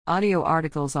Audio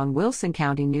articles on Wilson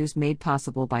County News made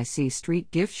possible by C Street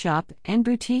Gift Shop and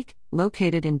Boutique,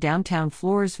 located in downtown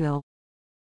Floresville.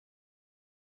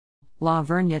 La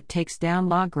Vernia takes down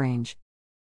LaGrange.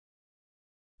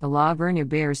 The La Vernia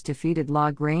Bears defeated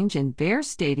LaGrange in Bears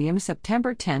Stadium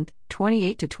September 10,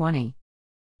 28-20.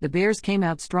 The Bears came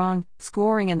out strong,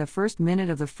 scoring in the first minute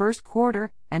of the first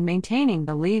quarter and maintaining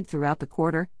the lead throughout the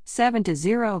quarter,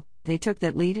 7-0. They took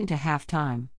that lead into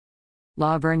halftime.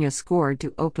 La Vernia scored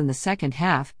to open the second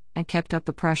half and kept up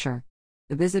the pressure.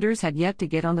 The visitors had yet to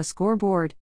get on the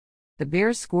scoreboard. The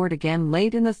Bears scored again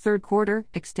late in the third quarter,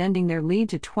 extending their lead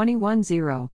to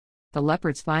 21-0. The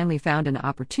Leopards finally found an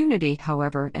opportunity,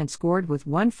 however, and scored with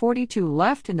 1:42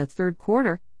 left in the third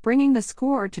quarter, bringing the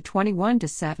score to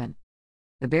 21-7.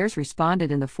 The Bears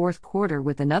responded in the fourth quarter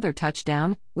with another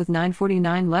touchdown. With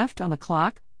 9:49 left on the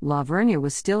clock, La Vernia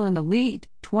was still in the lead,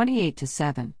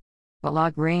 28-7. But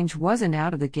LaGrange wasn't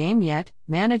out of the game yet,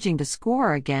 managing to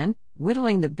score again,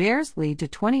 whittling the Bears' lead to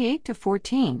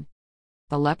 28-14.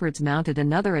 The Leopards mounted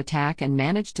another attack and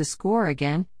managed to score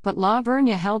again, but La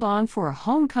Vernia held on for a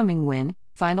homecoming win.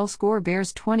 Final score: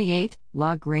 Bears 28,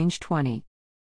 LaGrange 20.